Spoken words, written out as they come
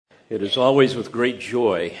It is always with great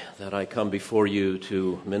joy that I come before you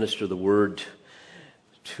to minister the word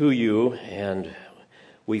to you, and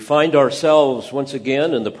we find ourselves once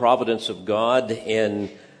again in the providence of God in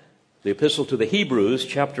the Epistle to the Hebrews,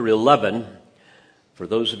 chapter 11. For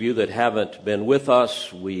those of you that haven't been with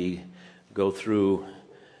us, we go through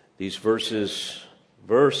these verses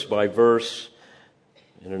verse by verse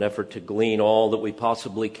in an effort to glean all that we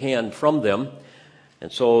possibly can from them. And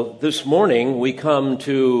so this morning we come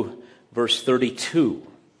to verse 32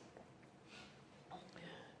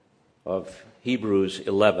 of Hebrews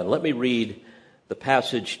 11. Let me read the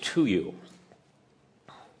passage to you.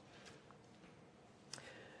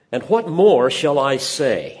 And what more shall I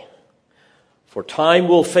say? For time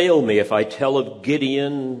will fail me if I tell of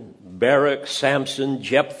Gideon, Barak, Samson,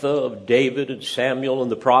 Jephthah, of David and Samuel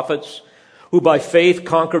and the prophets, who by faith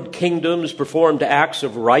conquered kingdoms, performed acts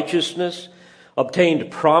of righteousness,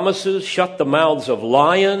 obtained promises, shut the mouths of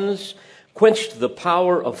lions, quenched the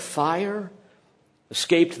power of fire,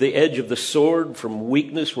 escaped the edge of the sword, from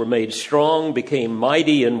weakness were made strong, became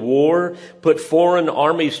mighty in war, put foreign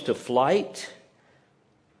armies to flight.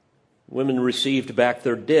 Women received back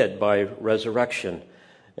their dead by resurrection,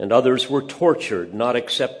 and others were tortured, not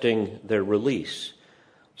accepting their release,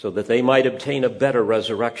 so that they might obtain a better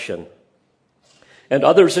resurrection. And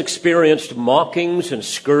others experienced mockings and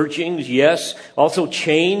scourgings, yes, also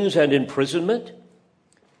chains and imprisonment.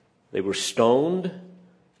 They were stoned.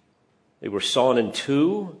 They were sawn in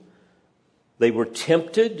two. They were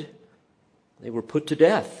tempted. They were put to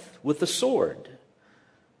death with the sword.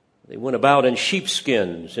 They went about in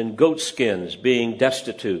sheepskins and goatskins, being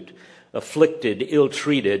destitute, afflicted,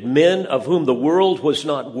 ill-treated, men of whom the world was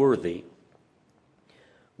not worthy,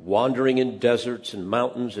 wandering in deserts and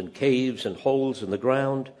mountains and caves and holes in the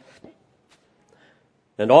ground.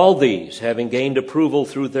 And all these, having gained approval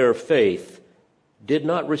through their faith, did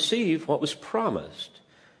not receive what was promised,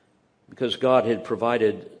 because God had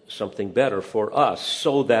provided something better for us,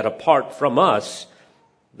 so that apart from us,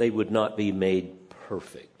 they would not be made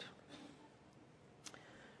perfect.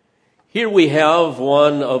 Here we have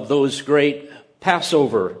one of those great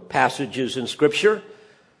Passover passages in Scripture,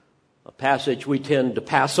 a passage we tend to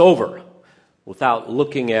pass over without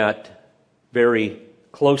looking at very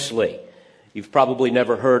closely. You've probably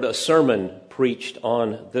never heard a sermon preached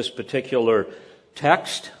on this particular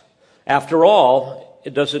text. After all,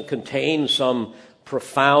 it doesn't contain some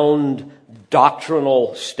profound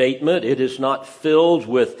doctrinal statement. It is not filled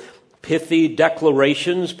with pithy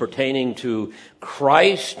declarations pertaining to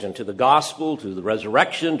Christ and to the gospel, to the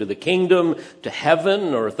resurrection, to the kingdom, to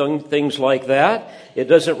heaven, or things like that. It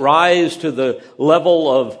doesn't rise to the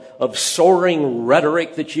level of soaring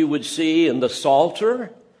rhetoric that you would see in the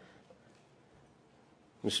Psalter.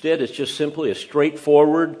 Instead, it's just simply a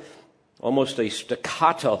straightforward, almost a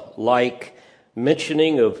staccato-like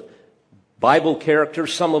mentioning of Bible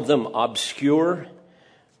characters, some of them obscure,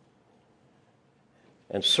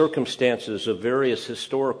 and circumstances of various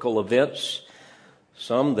historical events,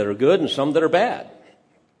 some that are good and some that are bad.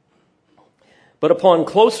 But upon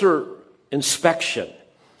closer inspection,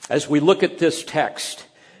 as we look at this text,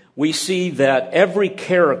 we see that every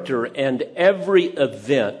character and every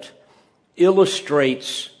event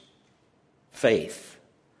illustrates faith,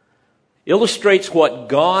 illustrates what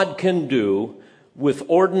God can do with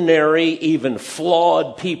ordinary, even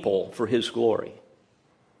flawed people for His glory.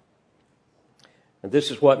 And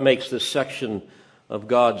this is what makes this section of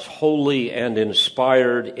God's holy and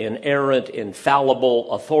inspired, inerrant,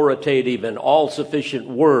 infallible, authoritative, and all-sufficient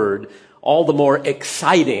word all the more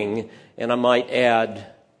exciting, and I might add,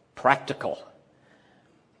 practical.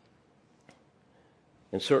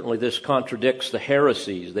 And certainly this contradicts the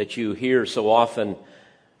heresies that you hear so often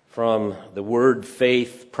from the word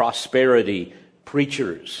faith, prosperity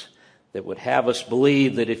preachers that would have us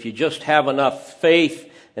believe that if you just have enough faith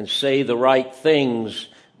and say the right things,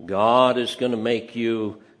 God is going to make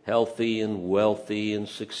you healthy and wealthy and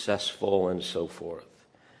successful and so forth.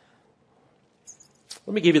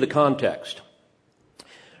 Let me give you the context.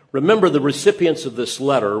 Remember, the recipients of this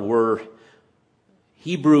letter were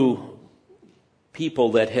Hebrew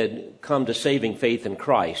people that had come to saving faith in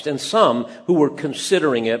Christ, and some who were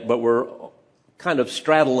considering it but were kind of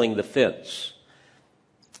straddling the fence.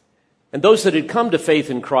 And those that had come to faith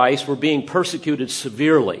in Christ were being persecuted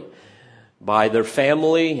severely by their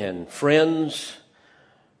family and friends.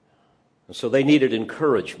 And so they needed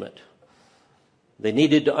encouragement. They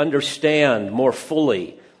needed to understand more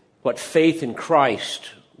fully what faith in Christ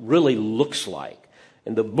really looks like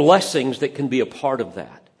and the blessings that can be a part of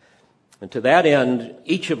that. And to that end,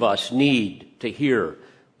 each of us need to hear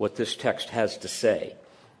what this text has to say.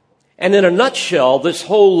 And in a nutshell, this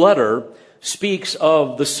whole letter speaks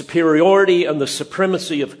of the superiority and the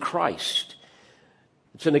supremacy of Christ.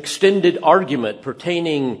 It's an extended argument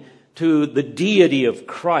pertaining to the deity of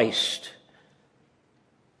Christ.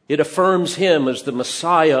 It affirms him as the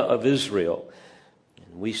Messiah of Israel.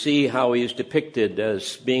 We see how he is depicted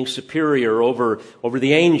as being superior over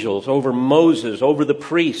the angels, over Moses, over the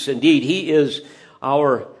priests. Indeed, he is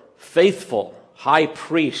our faithful high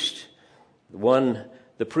priest,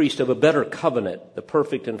 the priest of a better covenant, the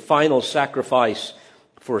perfect and final sacrifice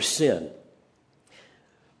for sin.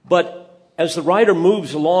 But as the writer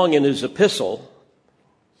moves along in his epistle,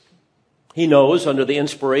 he knows, under the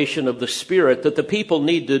inspiration of the Spirit, that the people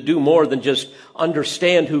need to do more than just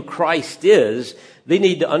understand who Christ is. They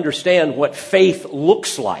need to understand what faith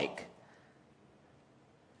looks like.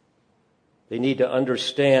 They need to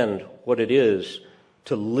understand what it is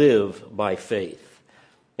to live by faith.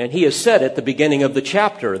 And he has said at the beginning of the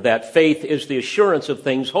chapter that faith is the assurance of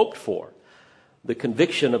things hoped for, the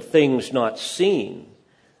conviction of things not seen.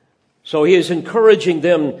 So he is encouraging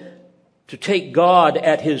them to take God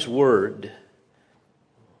at his word.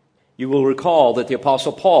 You will recall that the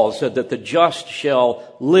Apostle Paul said that the just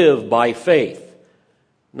shall live by faith.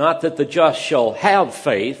 Not that the just shall have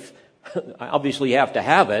faith. Obviously you have to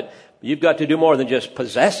have it. You've got to do more than just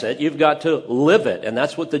possess it. You've got to live it. And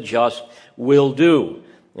that's what the just will do.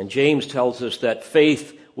 And James tells us that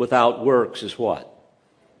faith without works is what?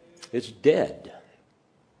 It's dead.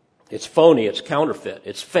 It's phony. It's counterfeit.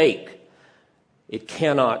 It's fake. It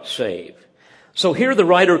cannot save. So here the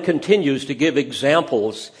writer continues to give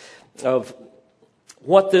examples of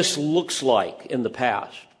what this looks like in the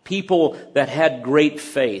past. People that had great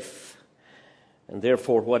faith, and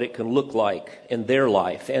therefore what it can look like in their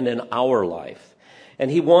life and in our life. And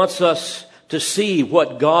he wants us to see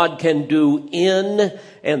what God can do in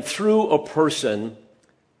and through a person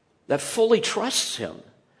that fully trusts him,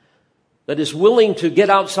 that is willing to get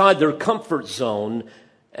outside their comfort zone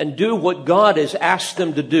and do what God has asked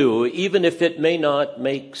them to do, even if it may not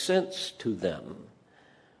make sense to them.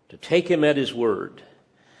 To take him at his word,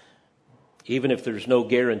 even if there's no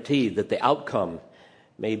guarantee that the outcome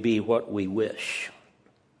may be what we wish.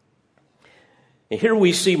 And here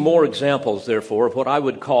we see more examples, therefore, of what I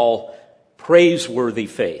would call praiseworthy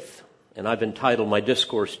faith. And I've entitled my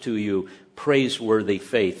discourse to you, Praiseworthy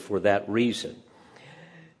Faith, for that reason.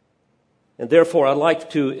 And therefore, I'd like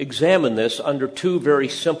to examine this under two very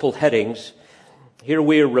simple headings. Here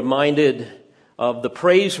we are reminded of the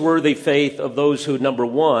praiseworthy faith of those who, number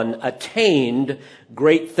one, attained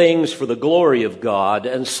great things for the glory of God,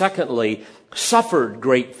 and secondly, suffered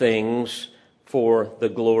great things for the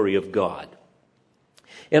glory of God.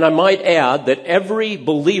 And I might add that every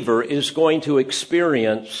believer is going to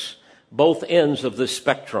experience both ends of the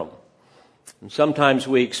spectrum. And sometimes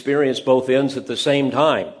we experience both ends at the same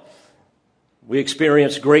time. We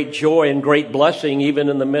experience great joy and great blessing even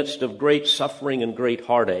in the midst of great suffering and great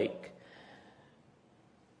heartache.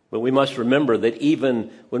 But we must remember that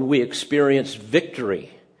even when we experience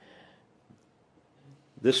victory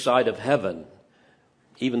this side of heaven,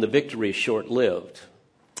 even the victory is short-lived.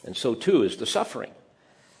 And so too is the suffering.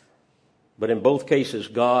 But in both cases,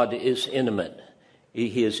 God is intimate.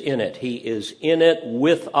 He is in it. He is in it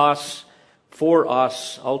with us, for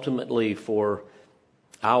us, ultimately for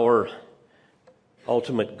our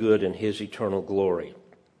ultimate good and his eternal glory.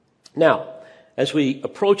 Now, as we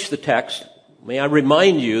approach the text, may I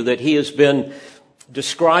remind you that he has been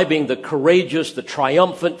describing the courageous, the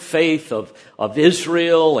triumphant faith of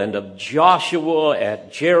Israel and of Joshua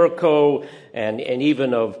at Jericho and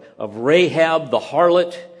even of Rahab the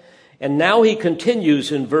harlot. And now he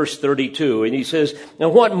continues in verse 32, and he says, "Now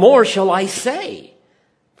what more shall I say?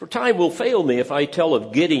 For time will fail me if I tell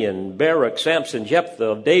of Gideon, Barak, Samson, Jephthah,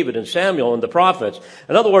 of David and Samuel and the prophets."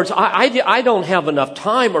 In other words, I don't have enough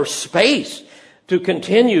time or space to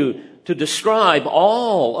continue to describe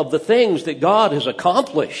all of the things that God has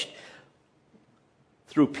accomplished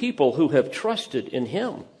through people who have trusted in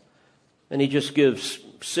him. And he just gives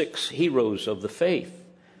 6 heroes of the faith.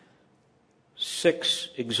 6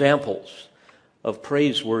 examples of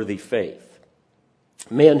praiseworthy faith.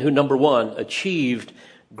 Men who, number one, achieved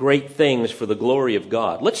great things for the glory of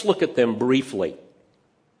God. Let's look at them briefly.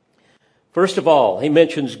 First of all, he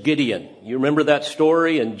mentions Gideon. You remember that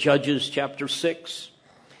story in Judges chapter 6?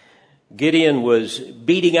 Gideon was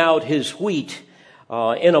beating out his wheat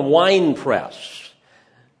in a wine press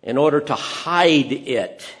in order to hide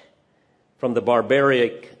it from the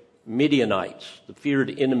barbaric Midianites, the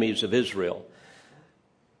feared enemies of Israel.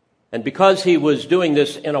 And because he was doing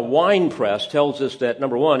this in a wine press, tells us that,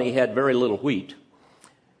 number one, he had very little wheat.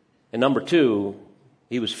 And number two,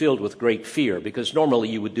 He was filled with great fear, because normally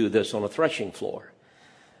you would do this on a threshing floor.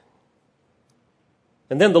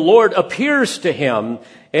 And then the Lord appears to him,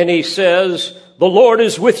 and he says, "The Lord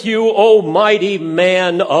is with you, O mighty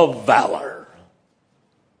man of valor."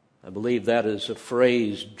 I believe that is a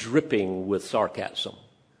phrase dripping with sarcasm.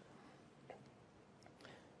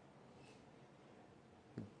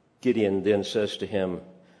 Gideon then says to him,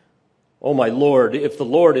 "O my Lord, if the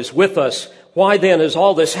Lord is with us, why then has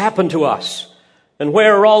all this happened to us? And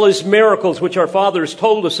where are all his miracles which our fathers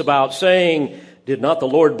told us about, saying, did not the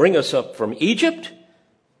Lord bring us up from Egypt?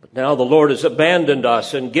 But now the Lord has abandoned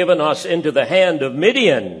us and given us into the hand of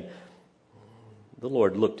Midian." The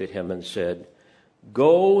Lord looked at him and said,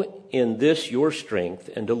 "Go in this your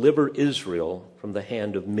strength and deliver Israel from the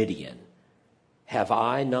hand of Midian. Have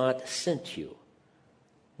I not sent you?"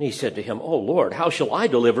 And he said to him, "O Lord, how shall I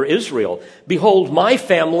deliver Israel? Behold, my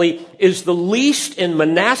family is the least in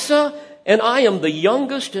Manasseh, and I am the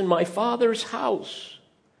youngest in my father's house."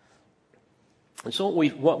 And so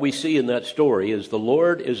what we see in that story is the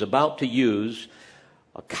Lord is about to use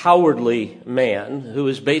a cowardly man who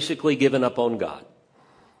has basically given up on God.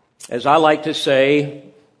 As I like to say,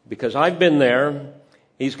 because I've been there,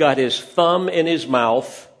 he's got his thumb in his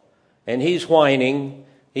mouth, and he's whining.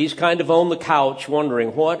 He's kind of on the couch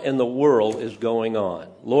wondering what in the world is going on.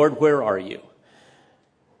 Lord, where are you?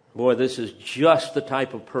 Boy, this is just the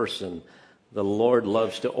type of person the Lord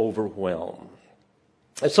loves to overwhelm.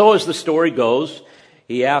 And so as the story goes,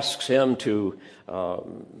 he asks him to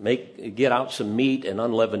get out some meat and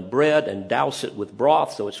unleavened bread and douse it with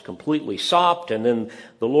broth so it's completely sopped. And then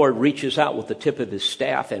the Lord reaches out with the tip of his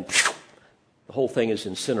staff and the whole thing is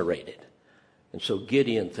incinerated. And so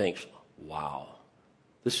Gideon thinks, wow,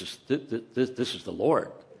 this is the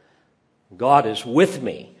Lord. God is with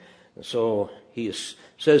me. And so he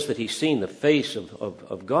says that he's seen the face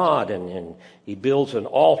of God, and he builds an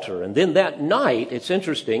altar. And then that night, it's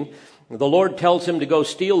interesting, the Lord tells him to go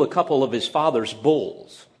steal a couple of his father's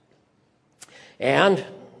bulls and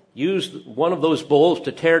use one of those bulls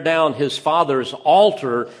to tear down his father's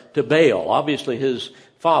altar to Baal. Obviously, his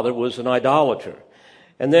father was an idolater.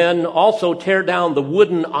 And then also tear down the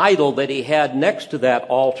wooden idol that he had next to that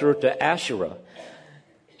altar to Asherah.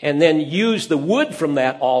 And then use the wood from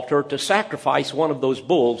that altar to sacrifice one of those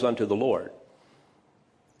bulls unto the Lord.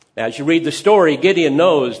 Now, as you read the story, Gideon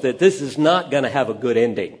knows that this is not going to have a good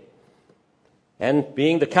ending. And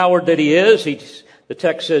being the coward that he is, the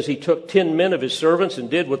text says he took 10 men of his servants and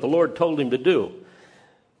did what the Lord told him to do.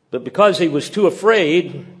 But because he was too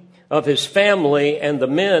afraid of his family and the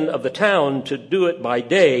men of the town to do it by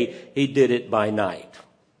day, he did it by night.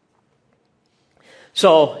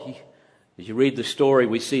 So, as you read the story,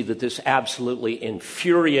 we see that this absolutely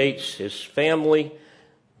infuriates his family,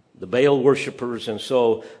 the Baal worshipers. And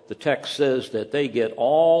so the text says that they get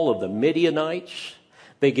all of the Midianites,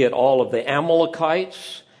 they get all of the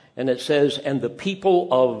Amalekites, and it says, and the people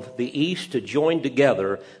of the east to join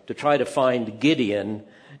together to try to find Gideon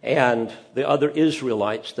and the other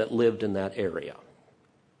Israelites that lived in that area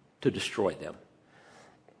to destroy them.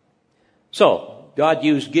 So God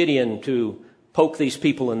used Gideon to poke these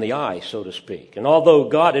people in the eye, so to speak. And although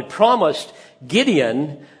God had promised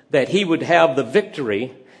Gideon that he would have the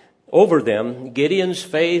victory over them, Gideon's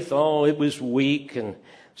faith, it was weak. And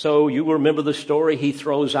so you remember the story. He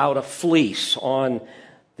throws out a fleece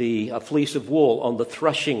a fleece of wool on the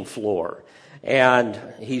threshing floor. And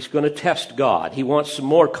he's going to test God. He wants some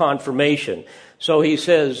more confirmation. So he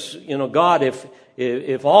says, God,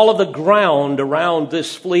 if all of the ground around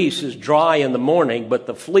this fleece is dry in the morning, but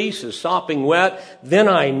the fleece is sopping wet, then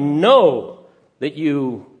I know that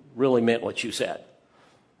you really meant what you said.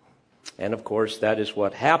 And of course, that is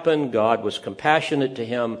what happened. God was compassionate to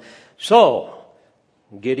him. So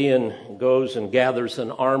Gideon goes and gathers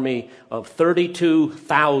an army of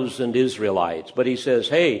 32,000 Israelites. But he says,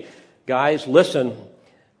 hey, guys, listen,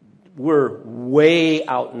 we're way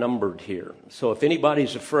outnumbered here. So if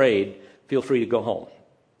anybody's afraid, feel free to go home.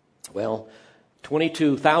 Well,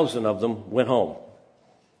 22,000 of them went home.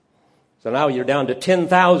 So now you're down to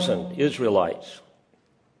 10,000 Israelites.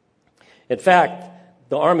 In fact,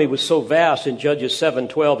 the army was so vast in Judges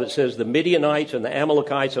 7:12, it says, the Midianites and the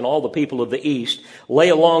Amalekites and all the people of the east lay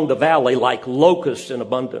along the valley like locusts in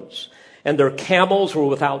abundance, and their camels were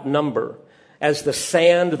without number, as the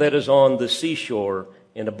sand that is on the seashore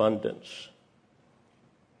in abundance.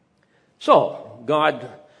 So God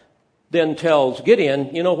then tells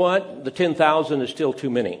Gideon, you know what? The 10,000 is still too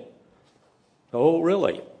many. Oh,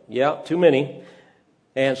 really? Yeah, too many.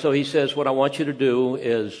 And so he says, what I want you to do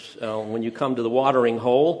is when you come to the watering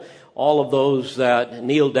hole, all of those that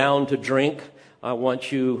kneel down to drink, I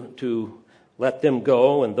want you to let them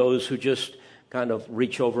go, and those who just kind of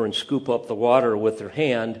reach over and scoop up the water with their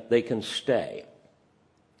hand, they can stay.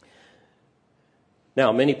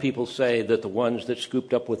 Now, many people say that the ones that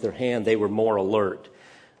scooped up with their hand, they were more alert.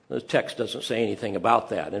 The text doesn't say anything about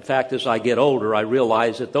that. In fact, as I get older, I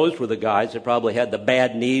realize that those were the guys that probably had the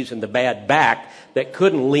bad knees and the bad back that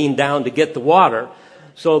couldn't lean down to get the water.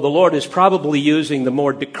 So the Lord is probably using the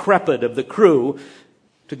more decrepit of the crew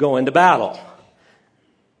to go into battle.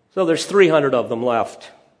 So there's 300 of them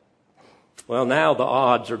left. Well, now the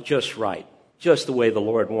odds are just right, just the way the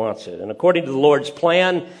Lord wants it. And according to the Lord's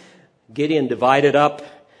plan, Gideon divided up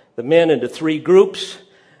the men into 3 groups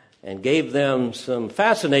and gave them some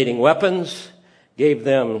fascinating weapons, gave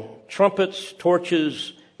them trumpets,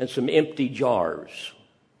 torches, and some empty jars.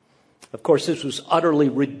 Of course, this was utterly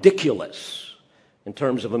ridiculous in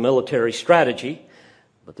terms of a military strategy,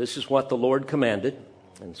 but this is what the Lord commanded,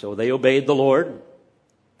 and so they obeyed the Lord.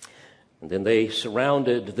 And then they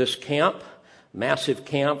surrounded this camp, massive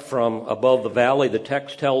camp from above the valley, the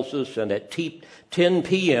text tells us, and at 10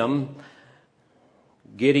 p.m.,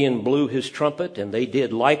 Gideon blew his trumpet, and they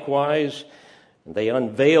did likewise. And they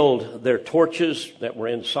unveiled their torches that were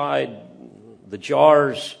inside the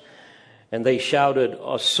jars, and they shouted,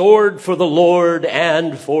 "A sword for the Lord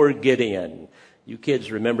and for Gideon." You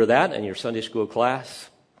kids remember that in your Sunday school class?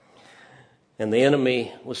 And the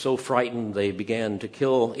enemy was so frightened, they began to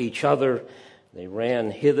kill each other. They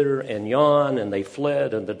ran hither and yon, and they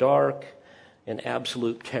fled in the dark in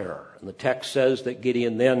absolute terror. And the text says that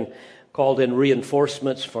Gideon then called in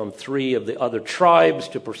reinforcements from 3 of the other tribes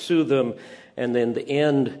to pursue them. And in the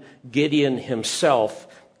end, Gideon himself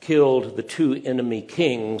killed the 2 enemy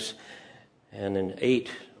kings. And in 8,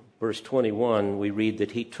 verse 21, we read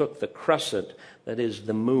that he took the crescent, that is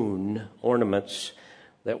the moon, ornaments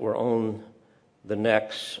that were on the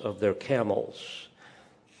necks of their camels.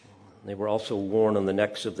 They were also worn on the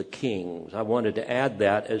necks of the kings. I wanted to add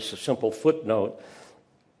that as a simple footnote.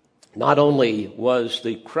 Not only was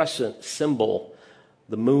the crescent symbol,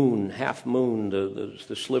 the moon, half moon,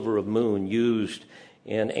 the sliver of moon used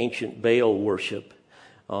in ancient Baal worship,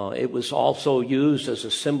 it was also used as a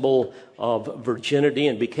symbol of virginity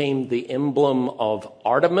and became the emblem of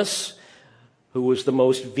Artemis, who was the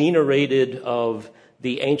most venerated of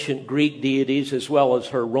the ancient Greek deities, as well as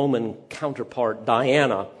her Roman counterpart,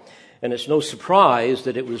 Diana. And it's no surprise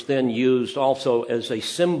that it was then used also as a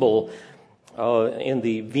symbol in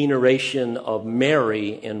the veneration of Mary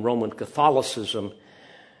in Roman Catholicism.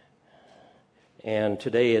 And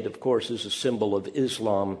today it, of course, is a symbol of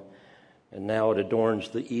Islam. And now it adorns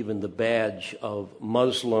even the badge of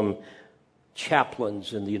Muslim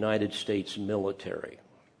chaplains in the United States military.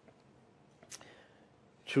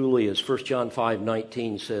 Truly, as 1 John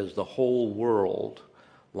 5:19 says, the whole world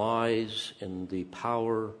lies in the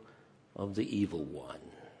power of the evil one.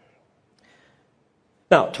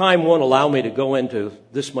 Now, time won't allow me to go into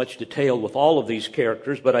this much detail with all of these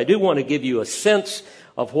characters, but I do want to give you a sense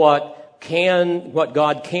of what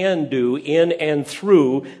God can do in and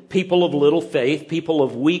through people of little faith, people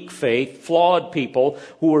of weak faith, flawed people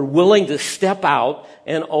who are willing to step out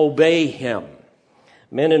and obey Him.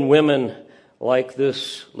 Men and women like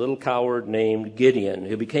this little coward named Gideon,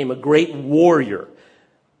 who became a great warrior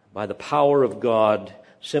by the power of God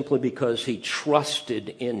simply because he trusted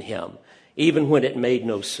in Him, even when it made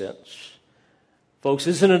no sense. Folks,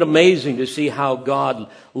 isn't it amazing to see how God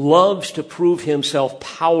loves to prove Himself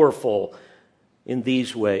powerful in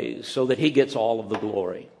these ways so that He gets all of the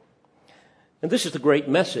glory? And this is the great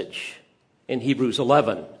message in Hebrews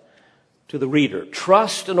 11 to the reader.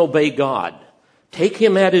 Trust and obey God. Take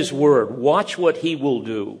Him at His word. Watch what He will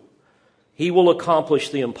do. He will accomplish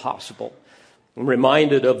the impossible. I'm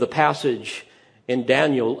reminded of the passage in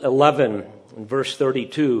Daniel 11, in verse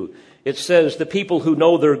 32. It says, the people who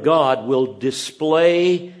know their God will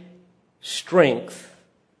display strength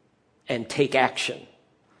and take action.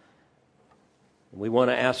 We want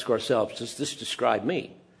to ask ourselves, does this describe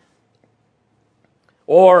me?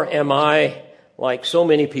 Or am I like so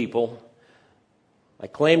many people? I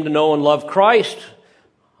claim to know and love Christ.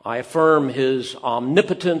 I affirm His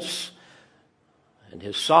omnipotence and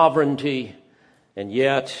His sovereignty, and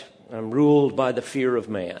yet I'm ruled by the fear of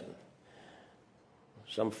man.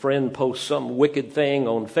 Some friend posts some wicked thing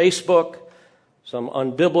on Facebook, some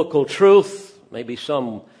unbiblical truth, maybe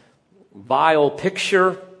some vile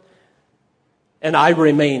picture, and I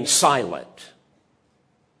remain silent.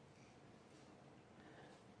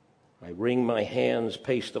 I wring my hands,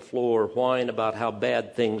 pace the floor, whine about how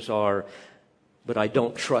bad things are, but I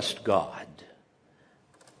don't trust God.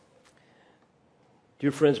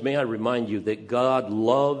 Dear friends, may I remind you that God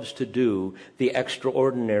loves to do the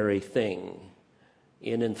extraordinary thing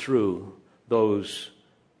in and through those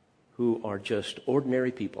who are just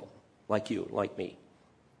ordinary people, like you, like me,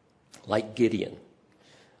 like Gideon.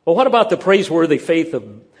 Well, what about the praiseworthy faith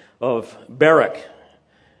of Barak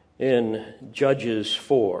in Judges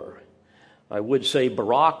 4? I would say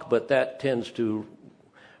Barak, but that tends to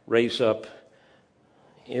raise up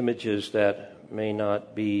images that may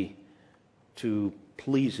not be too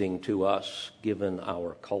pleasing to us given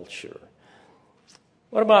our culture.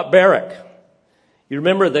 What about Barak? You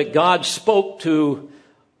remember that God spoke to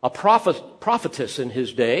a prophetess in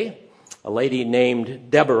his day, a lady named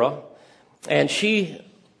Deborah, and she,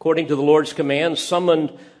 according to the Lord's command,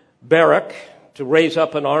 summoned Barak to raise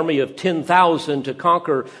up an army of 10,000 to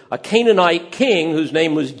conquer a Canaanite king whose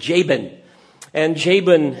name was Jabin. And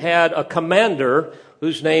Jabin had a commander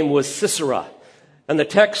whose name was Sisera. And the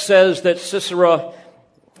text says that Sisera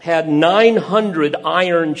had 900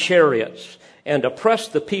 iron chariots and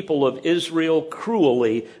oppressed the people of Israel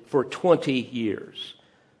cruelly for 20 years.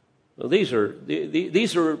 So these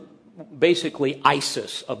are basically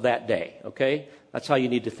ISIS of that day, okay? That's how you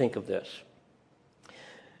need to think of this.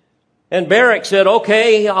 And Barak said,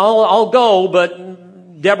 okay, I'll go,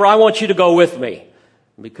 but Deborah, I want you to go with me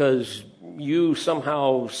because you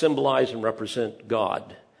somehow symbolize and represent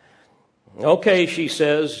God. Okay, she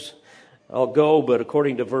says, I'll go, but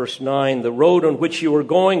according to verse 9, the road on which you are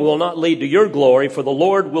going will not lead to your glory, for the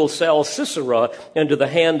Lord will sell Sisera into the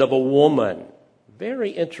hand of a woman.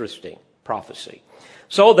 Very interesting prophecy.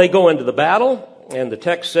 So they go into the battle, and the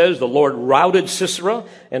text says the Lord routed Sisera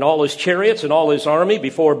and all his chariots and all his army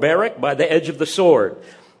before Barak by the edge of the sword.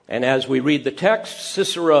 And as we read the text,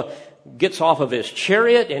 Sisera gets off of his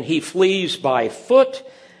chariot and he flees by foot,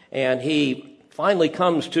 and he finally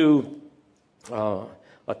comes to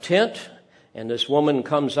a tent, and this woman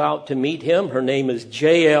comes out to meet him. Her name is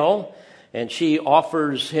Jael, and she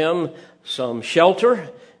offers him some shelter.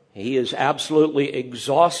 He is absolutely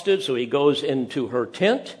exhausted, so he goes into her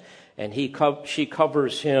tent, and she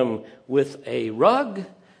covers him with a rug,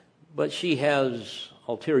 but she has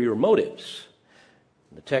ulterior motives.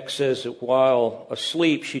 The text says that while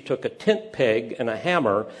asleep, she took a tent peg and a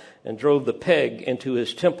hammer and drove the peg into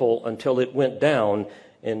his temple until it went down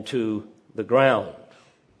into the ground.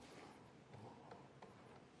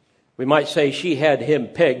 We might say she had him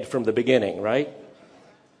pegged from the beginning, right?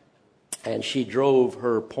 And she drove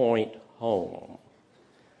her point home.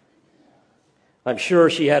 I'm sure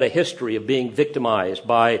she had a history of being victimized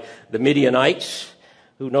by the Midianites.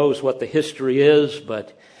 Who knows what the history is,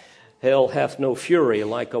 but hell hath no fury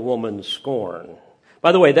like a woman's scorn.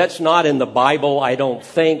 By the way, that's not in the Bible, I don't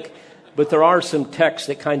think, but there are some texts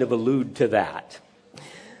that kind of allude to that.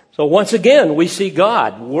 So once again, we see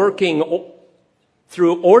God working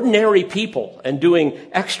through ordinary people and doing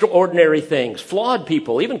extraordinary things, flawed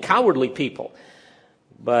people, even cowardly people.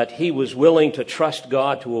 But he was willing to trust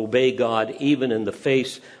God, to obey God, even in the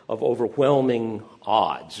face of overwhelming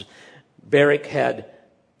odds. Barak had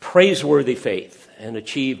praiseworthy faith and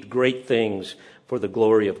achieved great things for the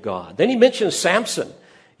glory of God. Then he mentions Samson.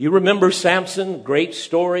 You remember Samson, great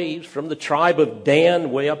story. He's from the tribe of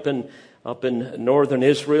Dan, way up in northern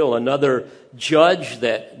Israel, another judge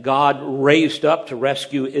that God raised up to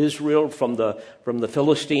rescue Israel from the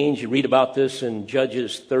Philistines. You read about this in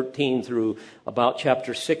Judges 13 through about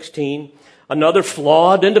chapter 16. Another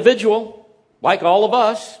flawed individual, like all of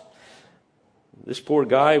us. This poor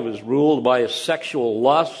guy was ruled by his sexual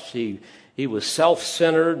lusts. He was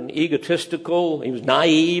self-centered and egotistical. He was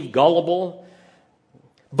naive, gullible.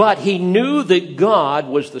 But he knew that God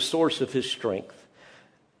was the source of his strength.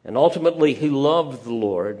 And ultimately, he loved the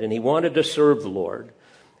Lord, and he wanted to serve the Lord.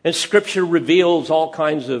 And Scripture reveals all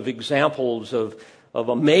kinds of examples of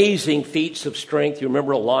amazing feats of strength. You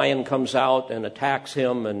remember a lion comes out and attacks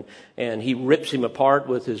him, and he rips him apart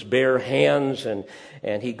with his bare hands,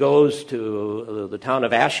 and he goes to the town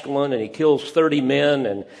of Ashkelon, and he kills 30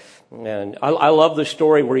 men. And I love the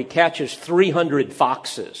story where he catches 300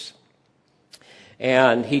 foxes.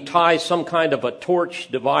 And he ties some kind of a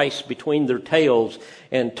torch device between their tails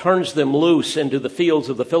and turns them loose into the fields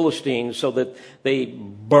of the Philistines so that they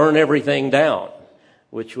burn everything down,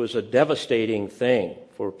 which was a devastating thing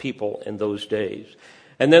for people in those days.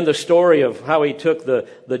 And then the story of how he took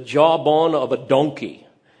the jawbone of a donkey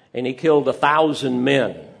and he killed 1,000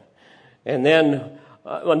 men. And then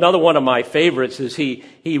another one of my favorites is he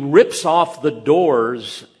rips off the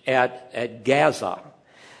doors at Gaza.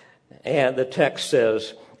 And the text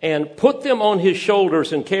says, and put them on his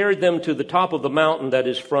shoulders and carried them to the top of the mountain that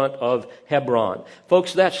is front of Hebron.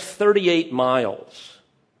 Folks, that's 38 miles.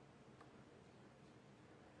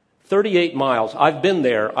 38 miles. I've been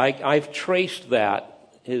there. I've traced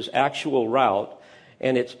that, his actual route.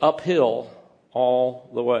 and it's uphill all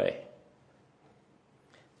the way.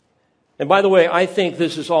 And by the way, I think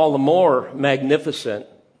this is all the more magnificent,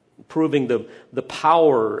 proving the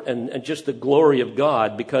power and just the glory of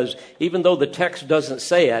God, because even though the text doesn't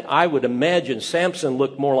say it, I would imagine Samson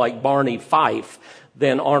looked more like Barney Fife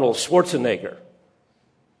than Arnold Schwarzenegger.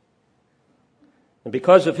 And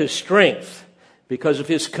because of his strength, because of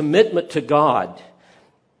his commitment to God,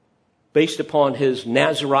 based upon his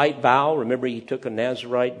Nazirite vow, remember he took a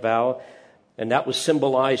Nazirite vow, and that was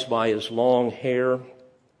symbolized by his long hair.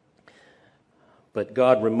 But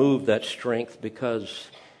God removed that strength because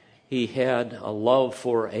he had a love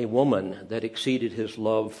for a woman that exceeded his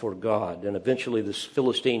love for God. And eventually the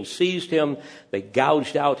Philistines seized him. They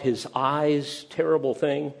gouged out his eyes, terrible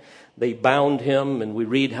thing. They bound him, and we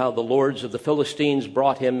read how the lords of the Philistines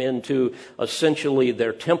brought him into essentially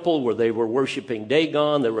their temple where they were worshiping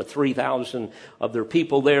Dagon. There were 3,000 of their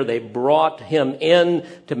people there. They brought him in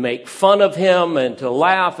to make fun of him and to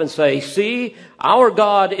laugh and say, see, our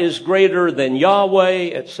God is greater than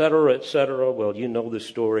Yahweh, etc., etc. Well, you know the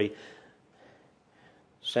story.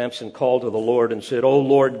 Samson called to the Lord and said, "O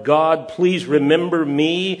Lord God, please remember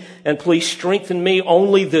me and please strengthen me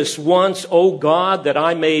only this once, O God, that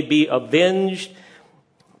I may be avenged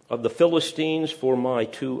of the Philistines for my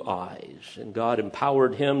 2 eyes." And God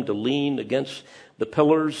empowered him to lean against the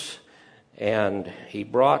pillars, and he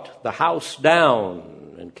brought the house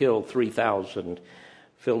down and killed 3,000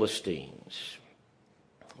 Philistines.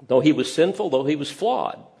 Though he was sinful, though he was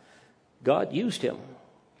flawed, God used him.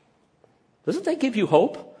 Doesn't that give you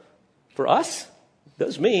hope for us? It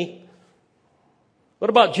does me. What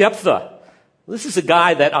about Jephthah? This is a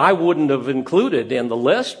guy that I wouldn't have included in the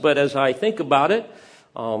list, but as I think about it,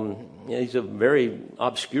 he's a very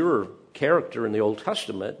obscure character in the Old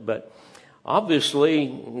Testament, but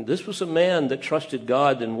obviously this was a man that trusted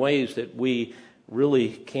God in ways that we really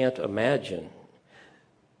can't imagine.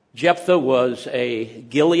 Jephthah was a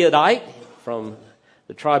Gileadite from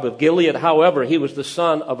the tribe of Gilead. However, he was the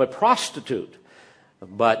son of a prostitute,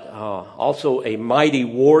 but also a mighty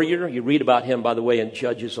warrior. You read about him, by the way, in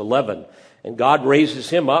Judges 11. And God raises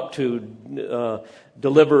him up to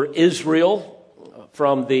deliver Israel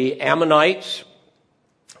from the Ammonites.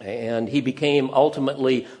 And he became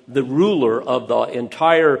ultimately the ruler of the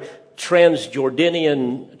entire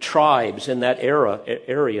Transjordanian tribes in that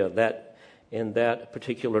area in that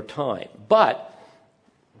particular time. But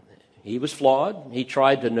he was flawed. He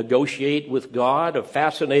tried to negotiate with God, a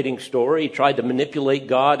fascinating story. He tried to manipulate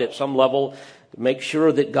God at some level to make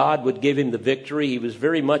sure that God would give him the victory. He was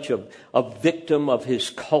very much a victim of his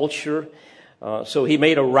culture. So he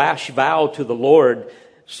made a rash vow to the Lord,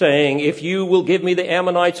 saying, "If you will give me the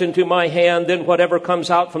Ammonites into my hand, then whatever comes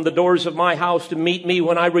out from the doors of my house to meet me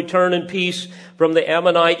when I return in peace from the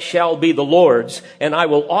Ammonites shall be the Lord's, and I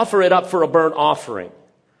will offer it up for a burnt offering."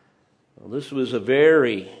 Well, this was a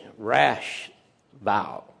very rash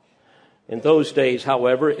vow. In those days,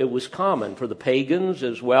 however, it was common for the pagans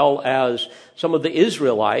as well as some of the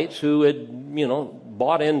Israelites who had,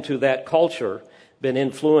 bought into that culture, been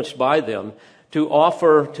influenced by them, to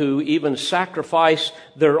offer to even sacrifice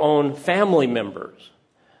their own family members,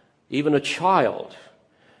 even a child,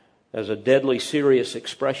 as a deadly serious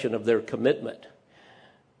expression of their commitment.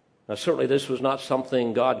 Now, certainly this was not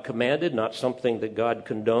something God commanded, not something that God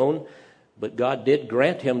condoned, but God did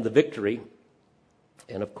grant him the victory.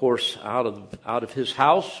 And of course, out of his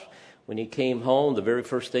house, when he came home, the very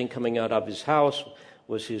first thing coming out of his house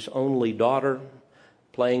was his only daughter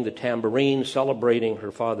playing the tambourine, celebrating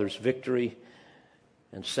her father's victory.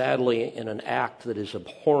 And sadly, in an act that is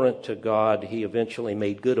abhorrent to God, he eventually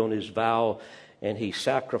made good on his vow, and he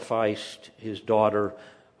sacrificed his daughter,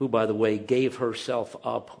 who, by the way, gave herself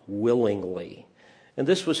up willingly. And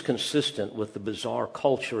this was consistent with the bizarre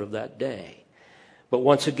culture of that day. But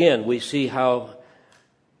once again, we see how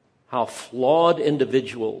flawed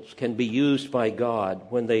individuals can be used by God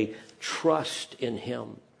when they trust in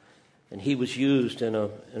him. And he was used in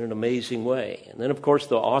an amazing way. And then, of course,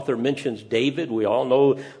 the author mentions David. We all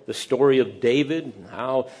know the story of David,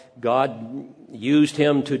 how God used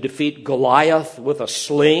him to defeat Goliath with a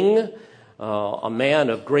sling. A man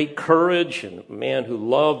of great courage and a man who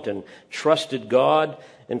loved and trusted God.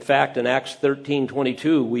 In fact, in Acts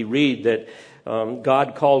 13:22, we read that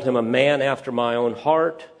God called him a man after my own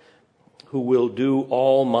heart who will do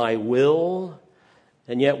all my will.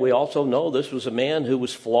 And yet we also know this was a man who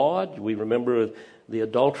was flawed. We remember the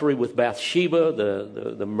adultery with Bathsheba,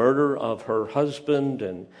 the murder of her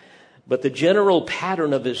husband. But the general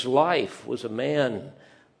pattern of his life was a man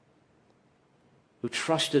who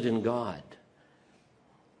trusted in God.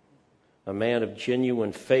 A man of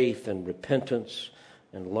genuine faith and repentance,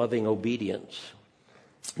 and loving obedience.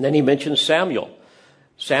 And then he mentions Samuel.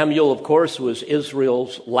 Samuel, of course, was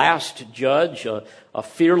Israel's last judge, a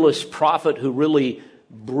fearless prophet who really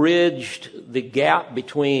bridged the gap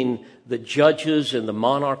between the judges and the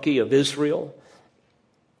monarchy of Israel.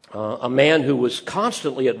 A man who was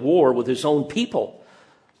constantly at war with his own people,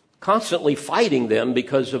 constantly fighting them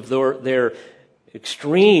because of their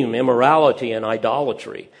extreme immorality and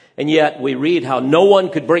idolatry. And yet we read how no one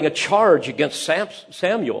could bring a charge against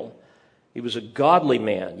Samuel. He was a godly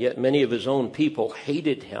man, yet many of his own people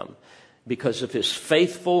hated him because of his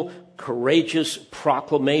faithful, courageous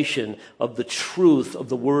proclamation of the truth of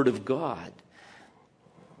the Word of God.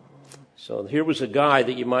 So here was a guy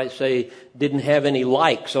that you might say didn't have any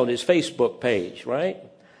likes on his Facebook page, right?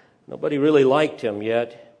 Nobody really liked him,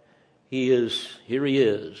 yet here he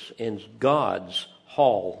is in God's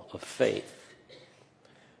hall of faith.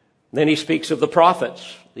 Then he speaks of the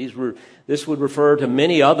prophets. This would refer to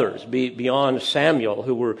many others beyond Samuel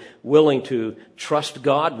who were willing to trust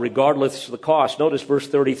God regardless of the cost. Notice verse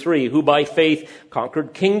 33, who by faith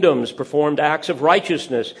conquered kingdoms, performed acts of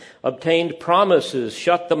righteousness, obtained promises,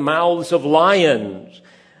 shut the mouths of lions.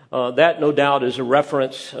 That, no doubt, is a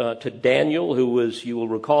reference to Daniel, who was, you will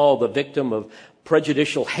recall, the victim of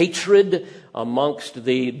prejudicial hatred amongst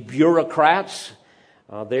the bureaucrats.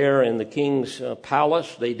 There in the king's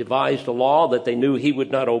palace, they devised a law that they knew he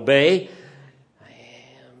would not obey.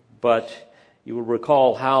 But you will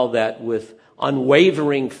recall how that with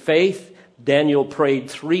unwavering faith, Daniel prayed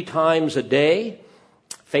 3 times a day,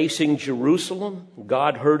 facing Jerusalem.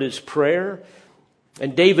 God heard his prayer.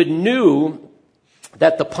 And David knew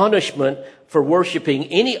that the punishment for worshiping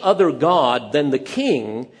any other god than the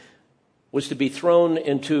king was to be thrown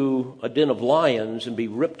into a den of lions and be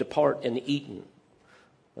ripped apart and eaten.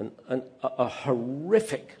 A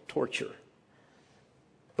horrific torture.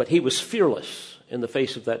 But he was fearless in the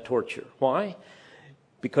face of that torture. Why?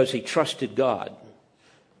 Because he trusted God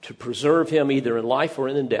to preserve him either in life or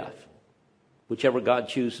in death, whichever God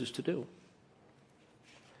chooses to do.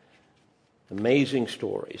 Amazing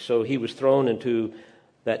story. So he was thrown into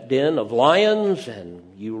that den of lions,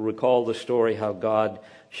 and you recall the story how God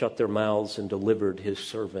shut their mouths and delivered his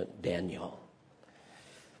servant Daniel.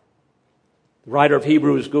 The writer of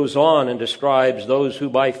Hebrews goes on and describes those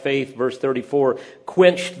who by faith, verse 34,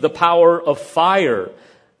 quenched the power of fire.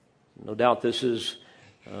 No doubt this is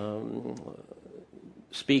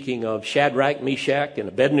speaking of Shadrach, Meshach, and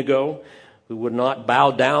Abednego, who would not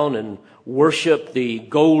bow down and worship the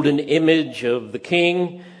golden image of the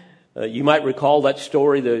king. You might recall that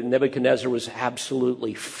story. Nebuchadnezzar was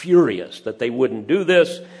absolutely furious that they wouldn't do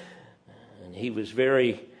this. And he was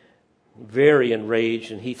very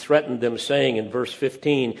enraged, and he threatened them, saying in verse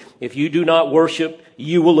 15, if you do not worship,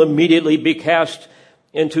 you will immediately be cast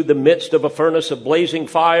into the midst of a furnace of blazing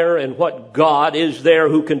fire, and what God is there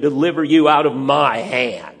who can deliver you out of my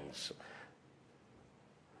hands?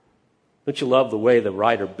 Don't you love the way the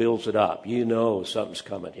writer builds it up? You know something's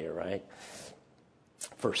coming here, right?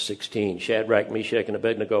 Verse 16, Shadrach, Meshach, and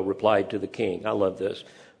Abednego replied to the king. I love this.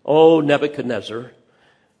 O Nebuchadnezzar,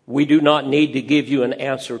 we do not need to give you an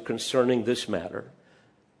answer concerning this matter.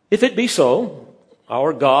 If it be so,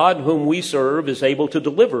 our God, whom we serve, is able to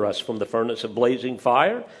deliver us from the furnace of blazing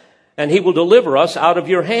fire, and he will deliver us out of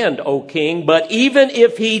your hand, O king. But even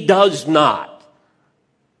if he does not,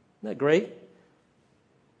 isn't that great?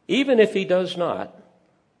 Even if he does not,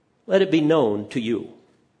 let it be known to you,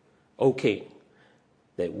 O king,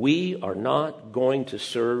 that we are not going to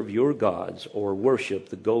serve your gods or worship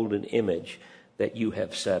the golden image that you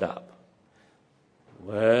have set up.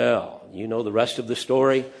 Well, you know the rest of the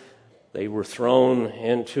story. They were thrown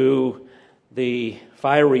into the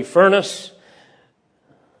fiery furnace.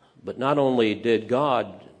 But not only did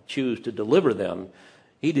God choose to deliver them,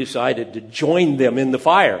 he decided to join them in the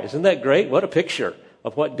fire. Isn't that great? What a picture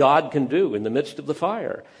of what God can do in the midst of the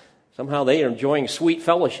fire. Somehow they are enjoying sweet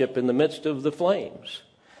fellowship in the midst of the flames.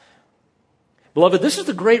 Beloved, this is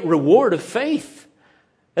the great reward of faith.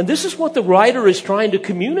 And this is what the writer is trying to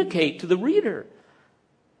communicate to the reader.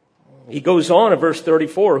 He goes on in verse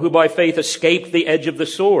 34, who by faith escaped the edge of the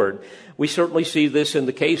sword. We certainly see this in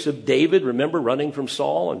the case of David, remember, running from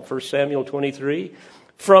Saul in 1 Samuel 23.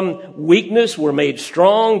 From weakness were made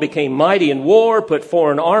strong, became mighty in war, put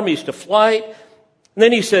foreign armies to flight. And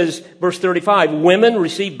then he says, verse 35, women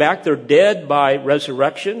received back their dead by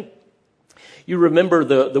resurrection. You remember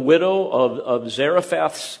the widow of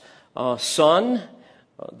Zarephath's son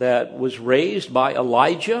that was raised by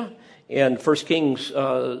Elijah in 1 Kings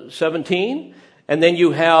 17. And then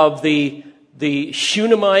you have the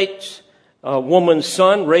Shunammite a woman's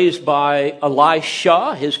son raised by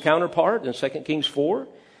Elisha, his counterpart in 2 Kings 4.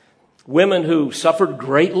 Women who suffered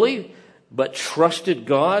greatly but trusted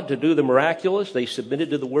God to do the miraculous. They submitted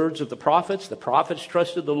to the words of the prophets. The prophets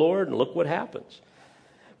trusted the Lord, and look what happens.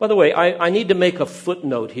 By the way, I need to make a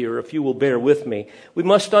footnote here, if you will bear with me. We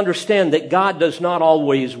must understand that God does not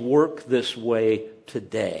always work this way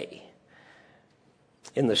today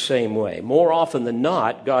in the same way. More often than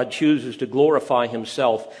not, God chooses to glorify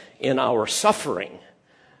himself in our suffering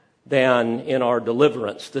than in our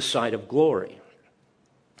deliverance, this side of glory.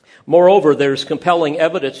 Moreover, there's compelling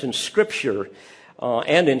evidence in Scripture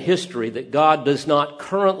and in history that God does not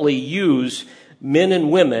currently use men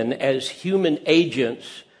and women as human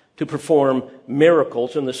agents to perform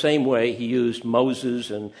miracles in the same way he used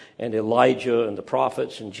Moses and Elijah and the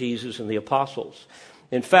prophets and Jesus and the apostles.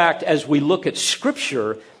 In fact, as we look at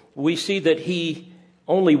Scripture, we see that he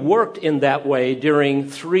only worked in that way during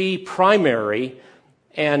three primary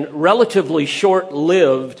and relatively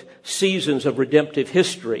short-lived seasons of redemptive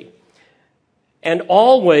history, and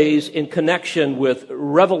always in connection with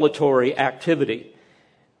revelatory activity.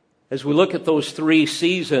 As we look at those three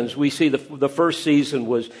seasons, we see the first season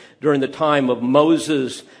was during the time of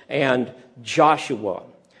Moses and Joshua.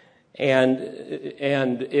 And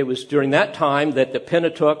it was during that time that the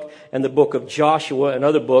Pentateuch and the book of Joshua and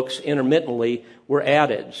other books intermittently were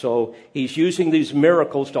added. So he's using these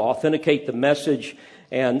miracles to authenticate the message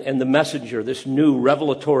and the messenger, this new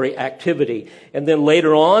revelatory activity. And then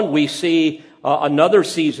later on, we see another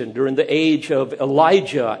season during the age of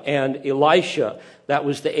Elijah and Elisha. That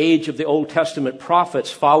was the age of the Old Testament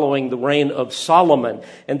prophets following the reign of Solomon.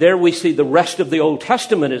 And there we see the rest of the Old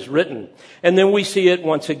Testament is written. And then we see it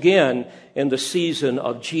once again in the season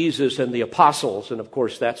of Jesus and the apostles. And of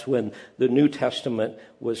course, that's when the New Testament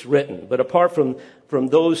was written. But apart from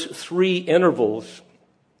those three intervals,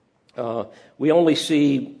 we only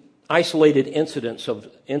see isolated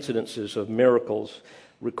incidences of miracles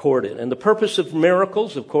recorded. And the purpose of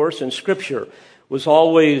miracles, of course, in Scripture was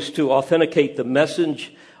always to authenticate the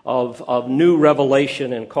message of new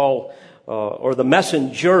revelation and call, or the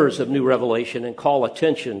messengers of new revelation and call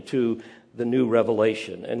attention to the new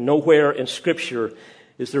revelation. And nowhere in Scripture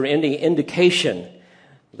is there any indication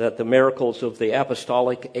that the miracles of the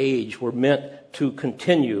apostolic age were meant to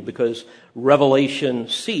continue, because revelation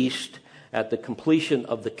ceased at the completion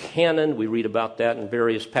of the canon. We read about that in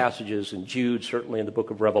various passages in Jude, certainly in the book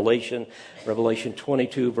of Revelation, Revelation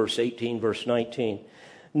 22, verse 18, verse 19.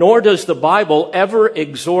 Nor does the Bible ever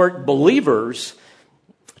exhort believers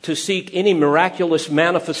to seek any miraculous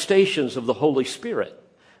manifestations of the Holy Spirit.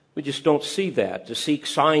 We just don't see that, to seek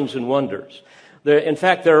signs and wonders. In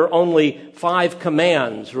fact, there are only 5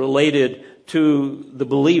 commands related to the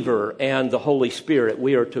believer and the Holy Spirit.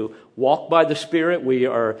 We are to walk by the Spirit. We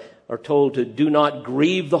are told to do not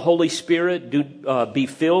grieve the Holy Spirit, be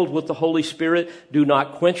filled with the Holy Spirit, do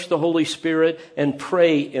not quench the Holy Spirit, and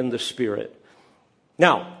pray in the Spirit.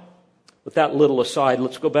 Now, with that little aside,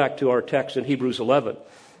 let's go back to our text in Hebrews 11.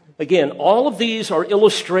 Again, all of these are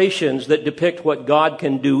illustrations that depict what God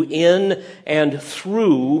can do in and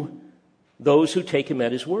through those who take him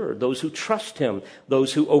at his word, those who trust him,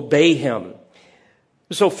 those who obey him.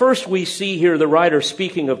 So first we see here the writer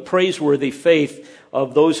speaking of praiseworthy faith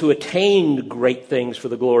of those who attained great things for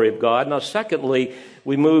the glory of God. Now secondly,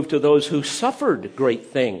 we move to those who suffered great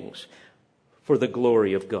things for the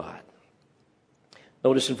glory of God.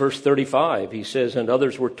 Notice in verse 35, he says, "And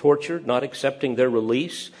others were tortured, not accepting their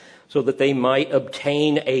release, so that they might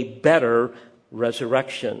obtain a better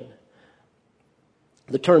resurrection."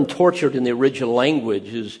 The term tortured in the original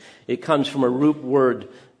language it comes from a root word,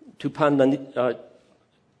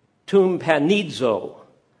 tumpanidzo,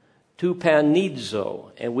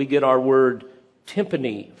 and we get our word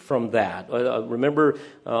timpani from that. Remember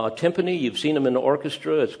timpani? You've seen them in the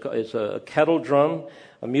orchestra. It's a kettle drum,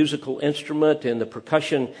 a musical instrument in the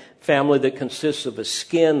percussion family that consists of a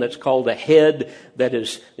skin that's called a head that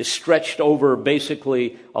is stretched over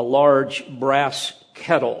basically a large brass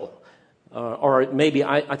kettle. Or maybe,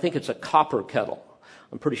 I think it's a copper kettle.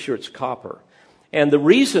 I'm pretty sure it's copper. And the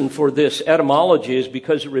reason for this etymology is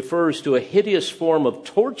because it refers to a hideous form of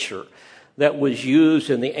torture that was used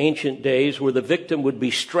in the ancient days, where the victim would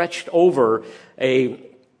be stretched over a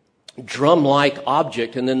drum-like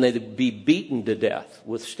object and then they'd be beaten to death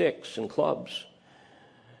with sticks and clubs.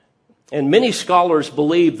 And many scholars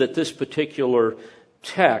believe that this particular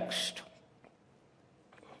text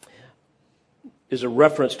is a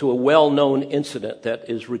reference to a well-known incident that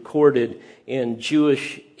is recorded in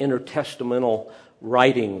Jewish intertestamental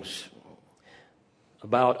writings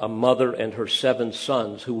about a mother and her 7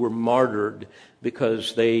 sons who were martyred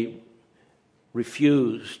because they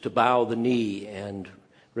refused to bow the knee and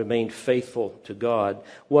remained faithful to God.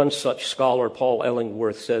 One such scholar, Paul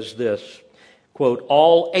Ellingworth, says this, quote,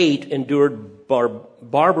 "All 8 endured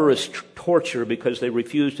barbarous torture because they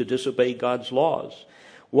refused to disobey God's laws.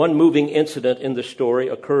 One moving incident in the story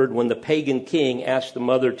occurred when the pagan king asked the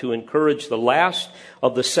mother to encourage the last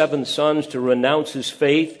of the 7 sons to renounce his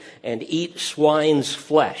faith and eat swine's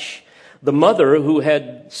flesh. The mother, who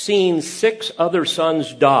had seen 6 other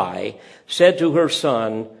sons die, said to her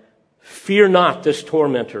son, 'Fear not this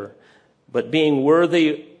tormentor, but being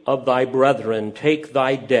worthy of thy brethren, take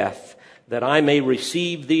thy death, that I may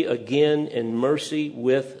receive thee again in mercy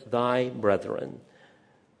with thy brethren.'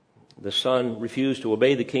 The son refused to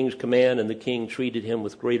obey the king's command, and the king treated him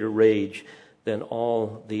with greater rage than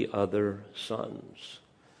all the other sons."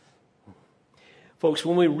 Folks,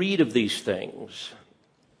 when we read of these things,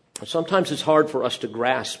 sometimes it's hard for us to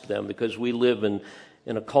grasp them because we live in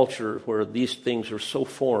a culture where these things are so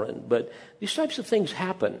foreign. But these types of things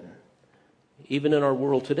happen even in our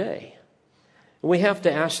world today. And we have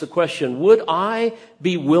to ask the question, would I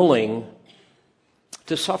be willing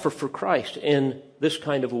to suffer for Christ in this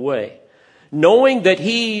kind of a way, knowing that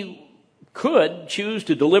he could choose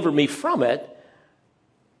to deliver me from it,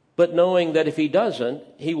 but knowing that if he doesn't,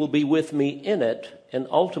 he will be with me in it and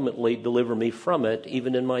ultimately deliver me from it,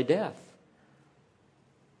 even in my death?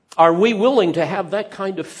 Are we willing to have that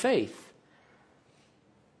kind of faith?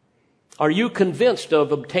 Are you convinced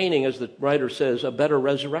of obtaining, as the writer says, a better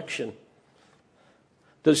resurrection?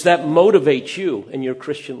 Does that motivate you in your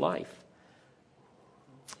Christian life?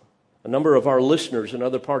 A number of our listeners in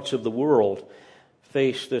other parts of the world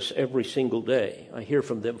face this every single day. I hear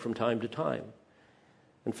from them from time to time.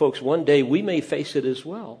 And folks, one day we may face it as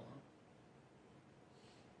well.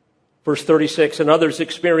 Verse 36, "And others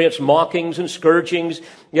experience mockings and scourgings,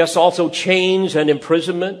 yes, also chains and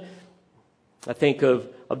imprisonment." I think of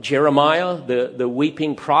Jeremiah, the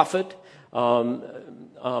weeping prophet.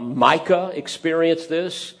 Micah experienced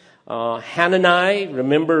this. Hanani,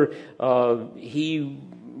 remember, he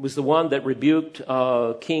was the one that rebuked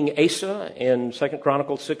King Asa in 2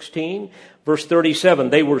 Chronicles 16. Verse 37,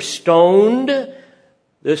 "They were stoned."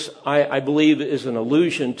 This, I believe, is an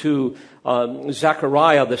allusion to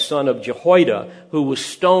Zechariah, the son of Jehoiada, who was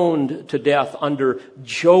stoned to death under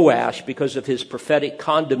Joash because of his prophetic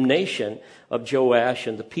condemnation of Joash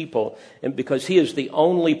and the people, and because he is the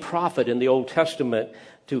only prophet in the Old Testament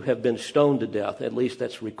to have been stoned to death. At least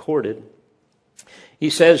that's recorded. He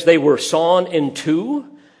says they were sawn in two.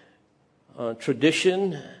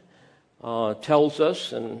 Tradition tells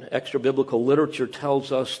us, and extra-biblical literature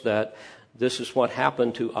tells us, that this is what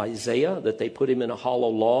happened to Isaiah, that they put him in a hollow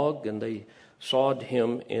log and they sawed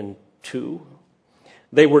him in two.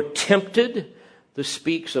 They were tempted. This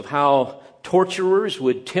speaks of how torturers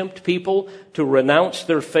would tempt people to renounce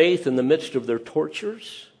their faith in the midst of their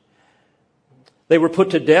tortures. They were put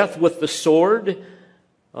to death with the sword.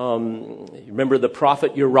 Remember the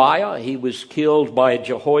prophet Uriah? He was killed by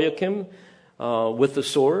Jehoiakim with the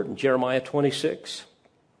sword in Jeremiah 26.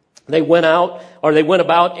 They went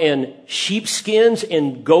about in sheepskins,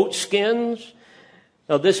 in goat skins.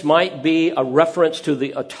 Now, this might be a reference to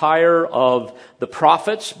the attire of the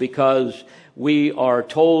prophets, because we are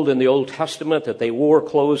told in the Old Testament that they wore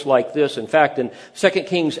clothes like this. In fact, in 2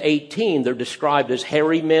 Kings 18, they're described as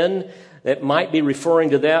hairy men. That might be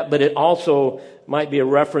referring to that, but it also might be a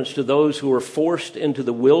reference to those who were forced into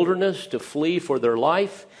the wilderness to flee for their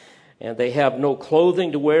life. And they have no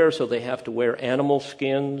clothing to wear, so they have to wear animal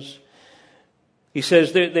skins. He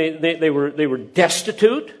says they were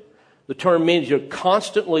destitute. The term means you're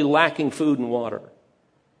constantly lacking food and water.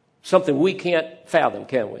 Something we can't fathom,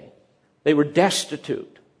 can we? They were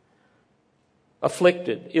destitute,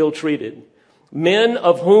 afflicted, ill-treated. Men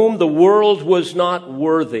of whom the world was not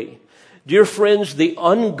worthy. Dear friends, the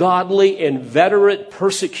ungodly, inveterate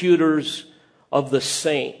persecutors of the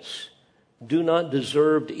saints do not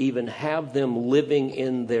deserve to even have them living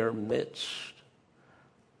in their midst.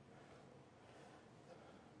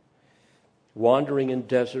 Wandering in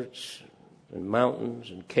deserts and mountains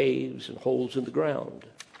and caves and holes in the ground.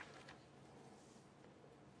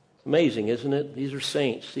 Amazing, isn't it? These are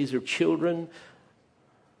saints. These are children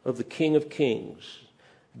of the King of Kings.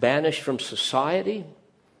 Banished from society,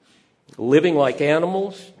 living like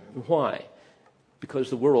animals. Why? Because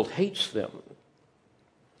the world hates them.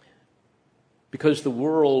 Because the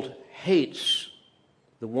world hates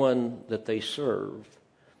the one that they serve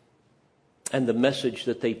and the message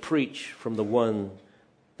that they preach from the one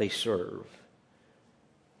they serve.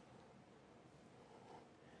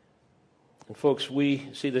 And folks, we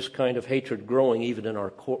see this kind of hatred growing even in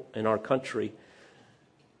our country.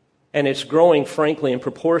 And it's growing, frankly, in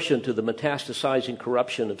proportion to the metastasizing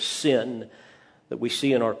corruption of sin that we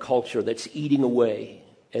see in our culture that's eating away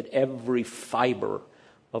at every fiber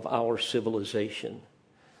of our civilization.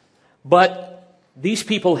 But these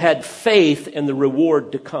people had faith in the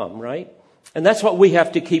reward to come, right? And that's what we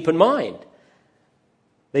have to keep in mind.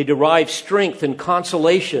 They derive strength and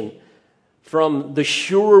consolation from the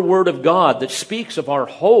sure word of God that speaks of our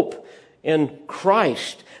hope in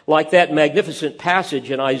Christ, like that magnificent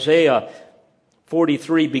passage in Isaiah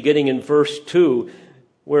 43, beginning in verse 2,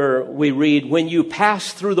 where we read, "When you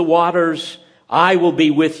pass through the waters, I will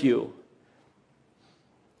be with you.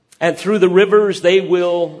 And through the rivers, they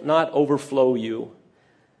will not overflow you."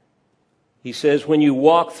 He says, "When you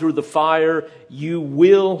walk through the fire, you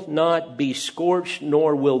will not be scorched,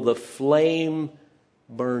 nor will the flame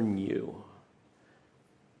burn you.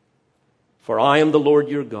 For I am the Lord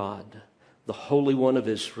your God, the Holy One of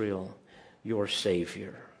Israel, your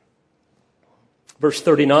Savior." Verse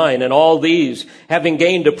 39, "And all these, having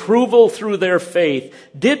gained approval through their faith,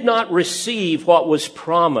 did not receive what was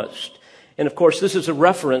promised." And of course, this is a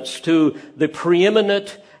reference to the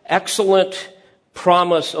preeminent, excellent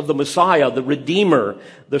promise of the Messiah, the Redeemer,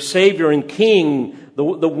 the Savior and King, the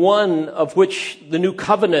one of which the new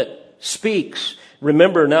covenant speaks.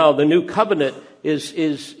 Remember now, the new covenant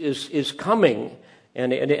is coming,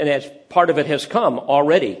 and as part of it has come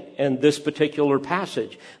already in this particular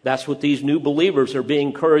passage. That's what these new believers are being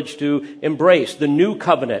encouraged to embrace, the new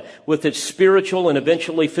covenant with its spiritual and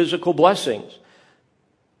eventually physical blessings.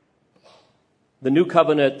 The new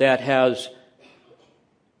covenant that has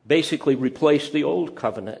basically replaced the old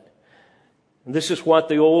covenant. And this is what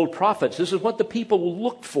the old prophets, this is what the people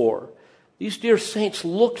looked for. These dear saints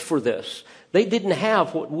looked for this. They didn't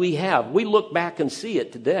have what we have. We look back and see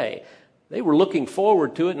it today. They were looking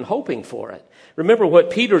forward to it and hoping for it. Remember what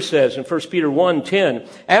Peter says in 1 Peter 1:10.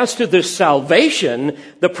 "As to this salvation,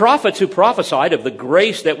 the prophets who prophesied of the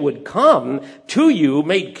grace that would come to you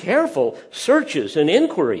made careful searches and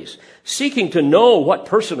inquiries, seeking to know what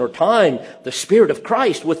person or time the Spirit of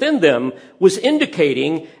Christ within them was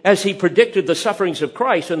indicating as he predicted the sufferings of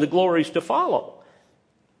Christ and the glories to follow."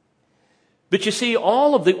 But you see,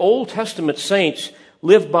 all of the Old Testament saints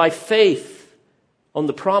lived by faith on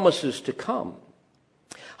the promises to come.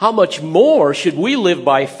 How much more should we live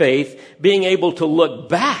by faith, being able to look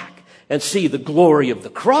back and see the glory of the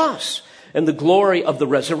cross and the glory of the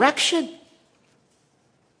resurrection?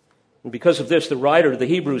 And because of this, the writer of the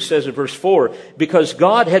Hebrews says in verse 4, "Because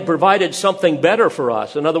God had provided something better for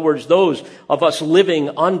us." In other words, those of us living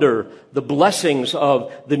under the blessings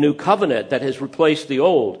of the new covenant that has replaced the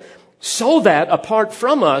old, "so that apart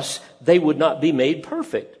from us, they would not be made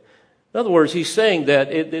perfect." In other words, he's saying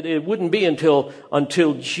that it wouldn't be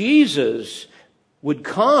until Jesus would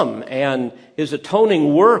come and his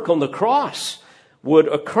atoning work on the cross would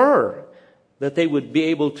occur that they would be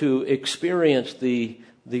able to experience the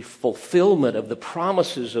fulfillment of the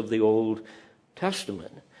promises of the Old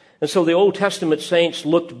Testament. And so the Old Testament saints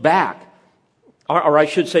looked back, or I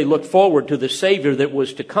should say looked forward to the Savior that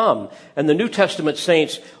was to come. And the New Testament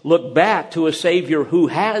saints look back to a Savior who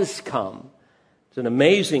has come. It's an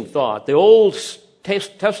amazing thought. The Old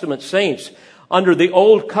Testament saints under the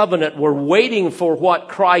Old Covenant were waiting for what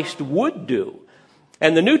Christ would do.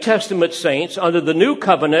 And the New Testament saints under the New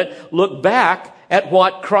Covenant look back at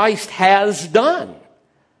what Christ has done.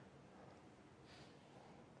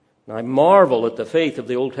 And I marvel at the faith of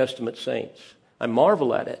the Old Testament saints. I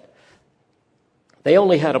marvel at it. They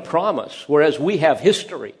only had a promise, whereas we have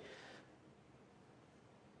history.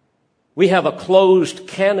 We have a closed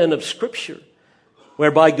canon of Scripture,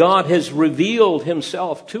 whereby God has revealed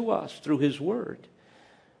himself to us through his word.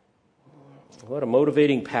 What a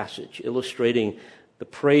motivating passage illustrating the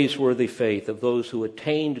praiseworthy faith of those who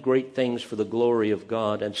attained great things for the glory of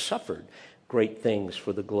God and suffered great things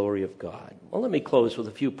for the glory of God. Well, let me close with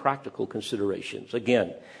a few practical considerations.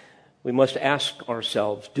 Again, we must ask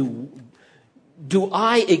ourselves, do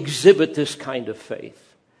I exhibit this kind of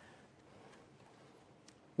faith?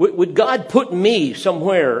 Would God put me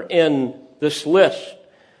somewhere in this list?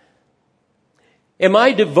 Am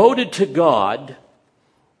I devoted to God,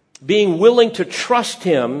 being willing to trust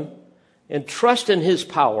him and trust in his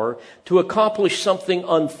power to accomplish something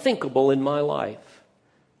unthinkable in my life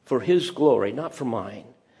for his glory, not for mine?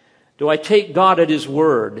 Do I take God at his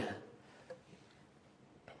word,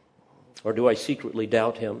 or do I secretly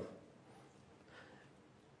doubt him?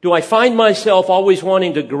 Do I find myself always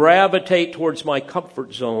wanting to gravitate towards my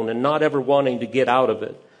comfort zone and not ever wanting to get out of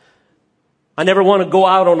it? I never want to go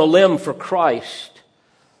out on a limb for Christ.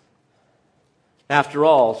 After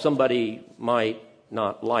all, somebody might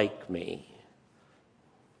not like me.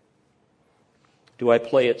 Do I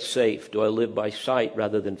play it safe? Do I live by sight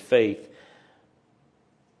rather than faith?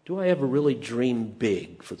 Do I ever really dream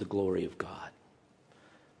big for the glory of God?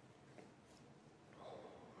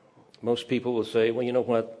 Most people will say, well, you know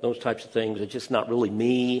what, those types of things are just not really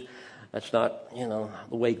me. That's not, the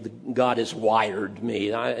way God has wired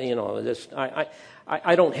me. I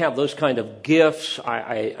don't have those kind of gifts.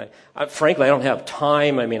 Frankly, I don't have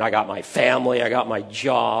time. I mean, I got my family. I got my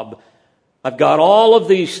job. I've got all of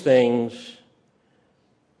these things.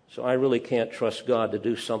 So I really can't trust God to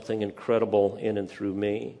do something incredible in and through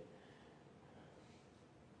me.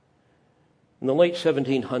 In the late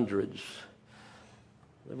 1700s,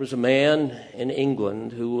 there was a man in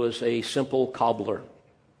England who was a simple cobbler,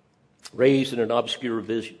 raised in an obscure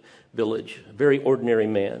village, a very ordinary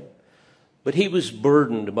man. But he was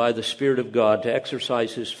burdened by the Spirit of God to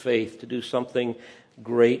exercise his faith, to do something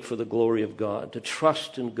great for the glory of God, to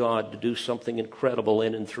trust in God to do something incredible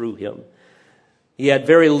in and through him. He had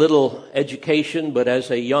very little education, but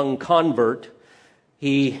as a young convert,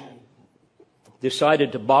 he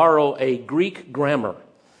decided to borrow a Greek grammar,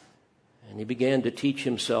 and he began to teach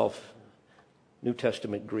himself New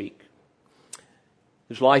Testament Greek.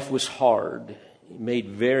 His life was hard. He made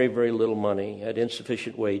very, very little money, had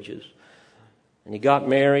insufficient wages. And he got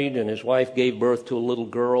married, and his wife gave birth to a little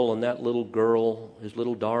girl, and that little girl, his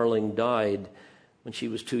little darling, died when she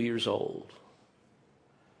was 2 years old.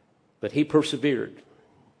 But he persevered.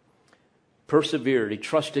 He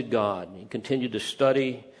trusted God. He continued to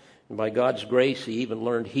study, and by God's grace, he even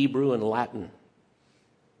learned Hebrew and Latin.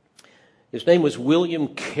 His name was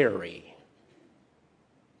William Carey.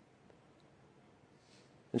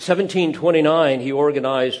 In 1729, he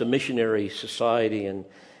organized a missionary society, and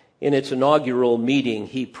in its inaugural meeting,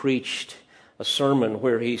 he preached a sermon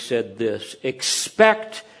where he said this: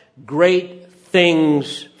 expect great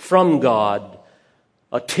things from God,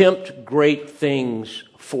 attempt great things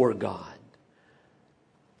for God.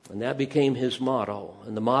 And that became his motto,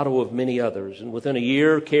 and the motto of many others. And within a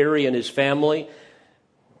year, Carey and his family,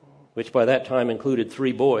 which by that time included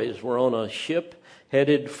 3 boys, were on a ship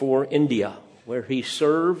headed for India, where he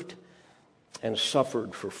served and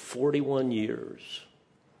suffered for 41 years.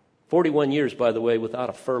 41 years, by the way, without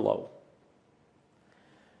a furlough.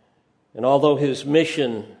 And although his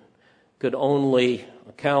mission could only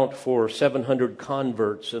account for 700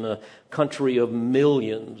 converts in a country of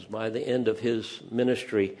millions by the end of his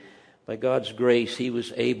ministry, by God's grace, he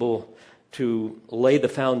was able to lay the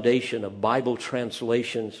foundation of Bible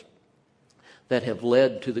translations that have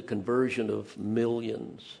led to the conversion of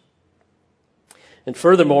millions. And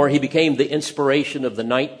furthermore, he became the inspiration of the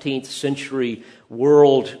 19th century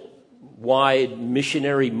worldwide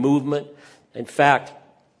missionary movement. In fact,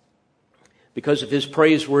 because of his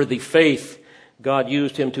praiseworthy faith, God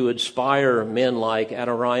used him to inspire men like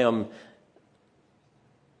Adoniram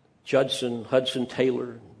Judson, Hudson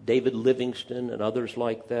Taylor, David Livingston, and others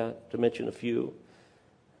like that, to mention a few.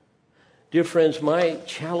 Dear friends, my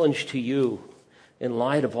challenge to you in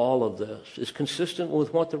light of all of this is consistent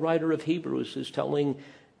with what the writer of Hebrews is telling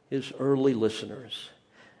his early listeners.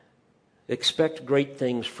 Expect great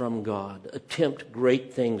things from God. Attempt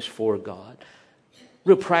great things for God.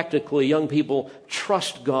 Real practically, young people,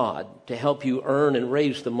 trust God to help you earn and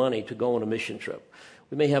raise the money to go on a mission trip.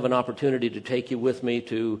 We may have an opportunity to take you with me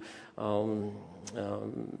to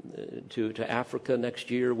Africa next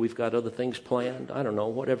year. We've got other things planned. I don't know,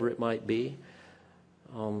 whatever it might be.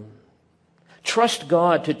 Trust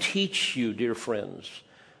God to teach you, dear friends,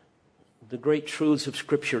 the great truths of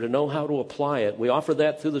Scripture, to know how to apply it. We offer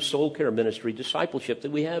that through the soul care ministry, discipleship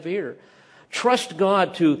that we have here. Trust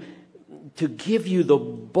God to give you the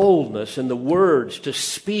boldness and the words to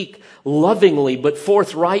speak lovingly but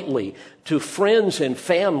forthrightly to friends and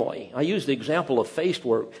family. I use the example of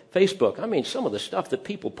Facebook. I mean, some of the stuff that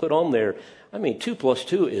people put on there, 2 +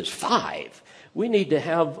 2 is 5. We need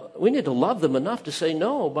to love them enough to say,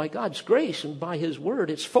 no, by God's grace and by His Word,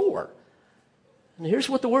 it's 4. And here's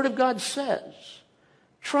what the Word of God says.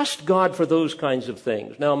 Trust God for those kinds of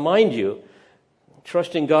things. Now, mind you,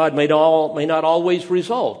 trusting God may not always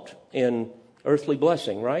result in earthly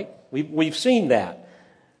blessing, right? We've seen that.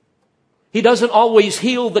 He doesn't always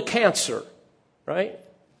heal the cancer, right?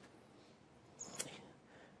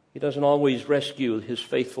 He doesn't always rescue His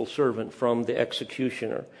faithful servant from the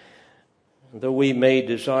executioner. And though we may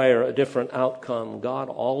desire a different outcome, God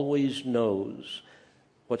always knows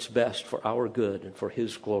what's best for our good and for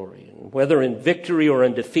His glory. And whether in victory or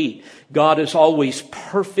in defeat, God is always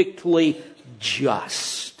perfectly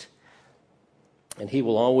just. And He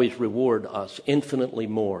will always reward us infinitely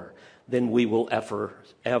more than we will ever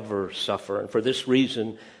suffer. And for this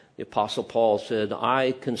reason, The Apostle Paul said,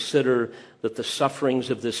 I consider that the sufferings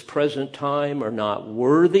of this present time are not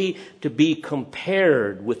worthy to be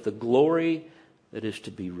compared with the glory that is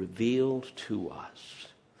to be revealed to us.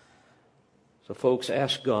 So folks,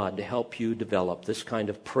 ask God to help you develop this kind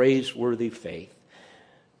of praiseworthy faith,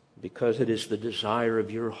 because it is the desire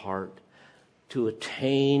of your heart to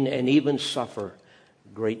attain and even suffer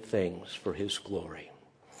great things for His glory.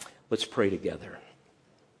 Let's pray together.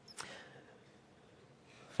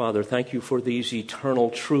 Father, thank you for these eternal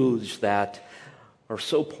truths that are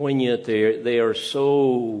so poignant. They are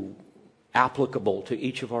so applicable to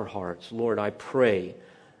each of our hearts. Lord, I pray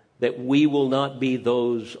that we will not be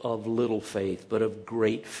those of little faith, but of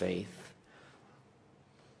great faith.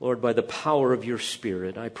 Lord, by the power of your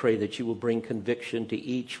Spirit, I pray that you will bring conviction to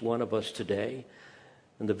each one of us today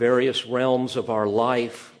in the various realms of our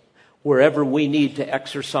life. Wherever we need to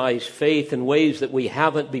exercise faith in ways that we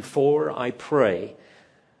haven't before, I pray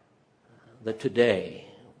that today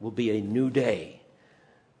will be a new day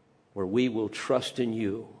where we will trust in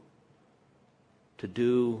you to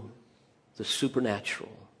do the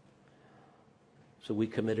supernatural. So we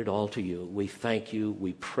commit it all to you. We thank you.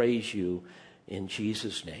 We praise you in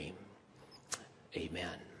Jesus' name.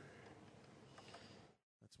 Amen.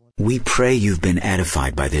 We pray you've been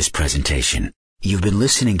edified by this presentation. You've been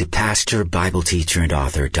listening to pastor, Bible teacher, and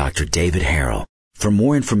author Dr. David Harrell. For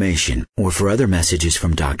more information or for other messages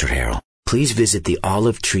from Dr. Harrell, please visit the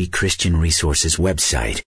Olive Tree Christian Resources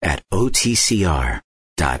website at otcr.org.